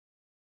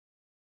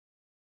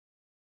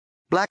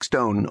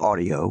Blackstone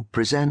Audio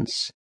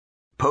presents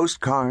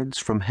Postcards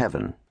from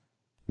Heaven,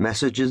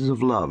 Messages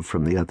of Love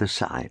from the Other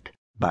Side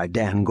by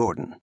Dan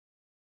Gordon.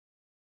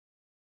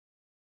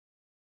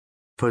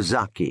 For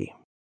Zaki.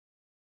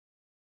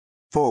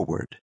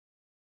 Forward.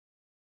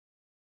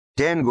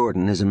 Dan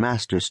Gordon is a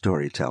master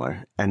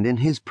storyteller, and in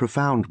his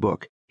profound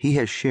book, he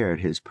has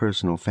shared his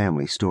personal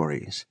family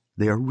stories.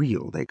 They are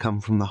real, they come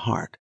from the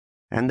heart,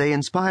 and they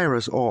inspire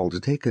us all to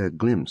take a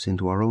glimpse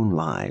into our own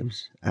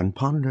lives and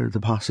ponder the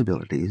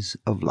possibilities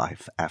of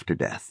life after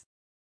death.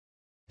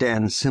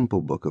 Dan's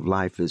simple book of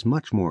life is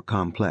much more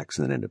complex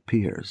than it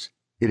appears.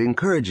 It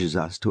encourages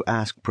us to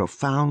ask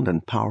profound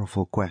and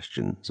powerful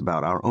questions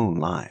about our own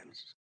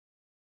lives.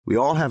 We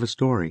all have a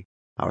story.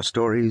 Our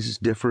stories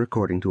differ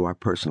according to our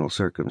personal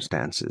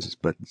circumstances,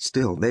 but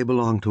still they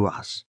belong to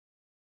us.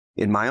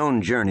 In my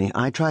own journey,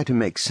 I try to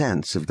make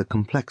sense of the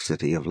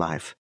complexity of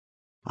life.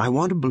 I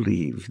want to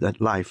believe that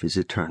life is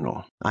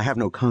eternal. I have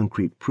no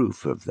concrete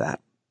proof of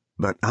that,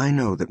 but I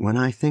know that when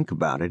I think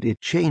about it,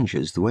 it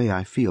changes the way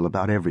I feel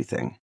about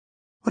everything.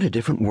 What a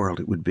different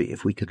world it would be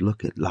if we could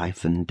look at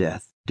life and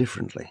death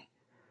differently.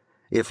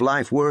 If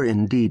life were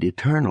indeed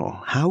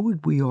eternal, how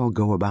would we all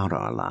go about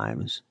our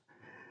lives?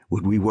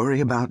 Would we worry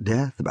about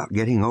death, about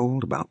getting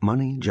old, about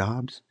money,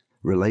 jobs,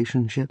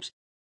 relationships?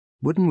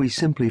 Wouldn't we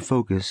simply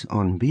focus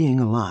on being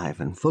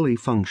alive and fully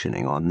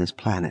functioning on this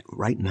planet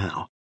right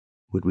now?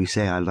 Would we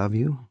say, "I love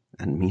you,"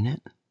 and mean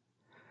it?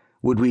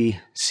 Would we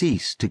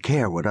cease to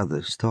care what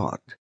others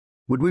thought?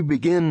 Would we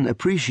begin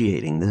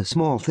appreciating the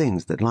small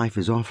things that life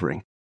is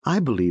offering?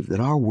 I believe that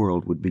our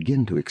world would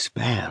begin to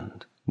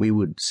expand. We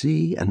would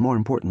see, and more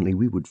importantly,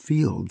 we would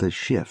feel the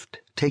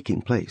shift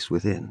taking place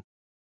within.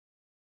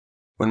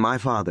 When my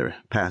father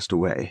passed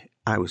away,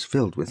 I was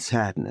filled with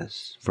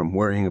sadness from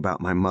worrying about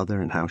my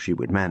mother and how she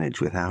would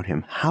manage without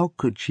him. How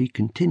could she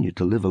continue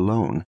to live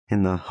alone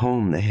in the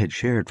home they had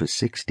shared for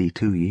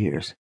 62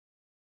 years?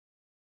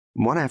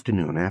 One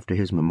afternoon after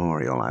his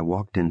memorial, I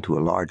walked into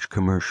a large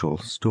commercial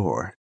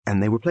store,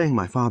 and they were playing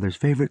my father's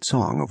favorite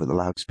song over the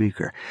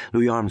loudspeaker,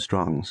 Louis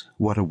Armstrong's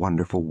 "What a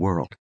Wonderful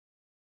World."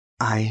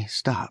 I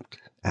stopped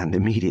and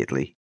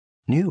immediately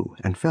knew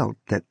and felt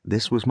that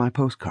this was my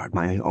postcard,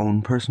 my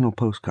own personal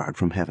postcard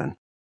from heaven.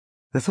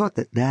 The thought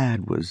that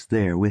Dad was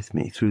there with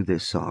me through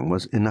this song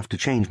was enough to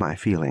change my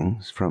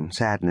feelings from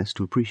sadness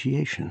to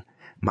appreciation.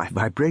 My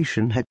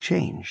vibration had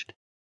changed.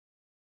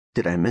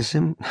 Did I miss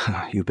him?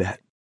 You bet.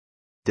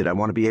 Did I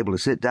want to be able to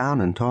sit down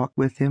and talk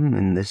with him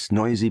in this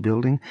noisy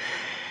building?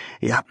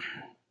 Yep.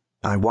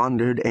 I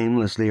wandered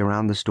aimlessly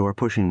around the store,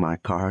 pushing my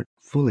cart,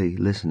 fully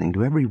listening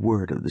to every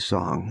word of the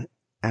song,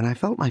 and I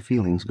felt my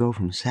feelings go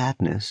from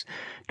sadness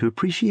to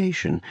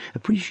appreciation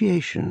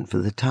for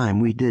the time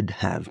we did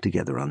have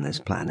together on this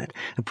planet,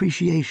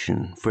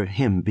 appreciation for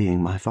him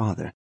being my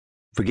father,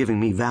 for giving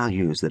me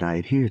values that I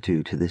adhere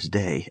to this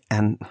day,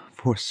 and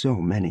for so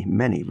many,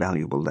 many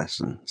valuable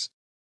lessons.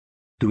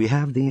 Do we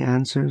have the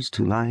answers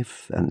to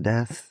life and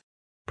death?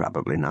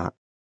 Probably not.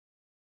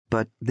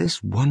 But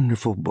this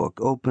wonderful book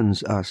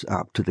opens us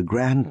up to the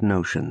grand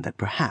notion that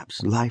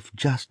perhaps life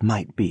just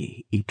might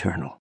be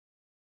eternal.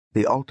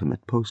 The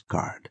ultimate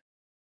postcard.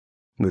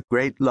 With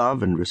great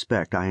love and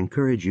respect, I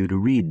encourage you to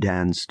read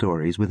Dan's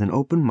stories with an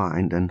open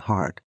mind and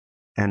heart,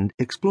 and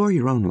explore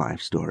your own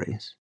life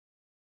stories,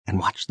 and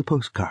watch the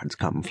postcards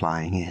come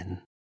flying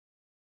in.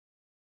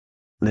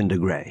 Linda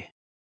Gray.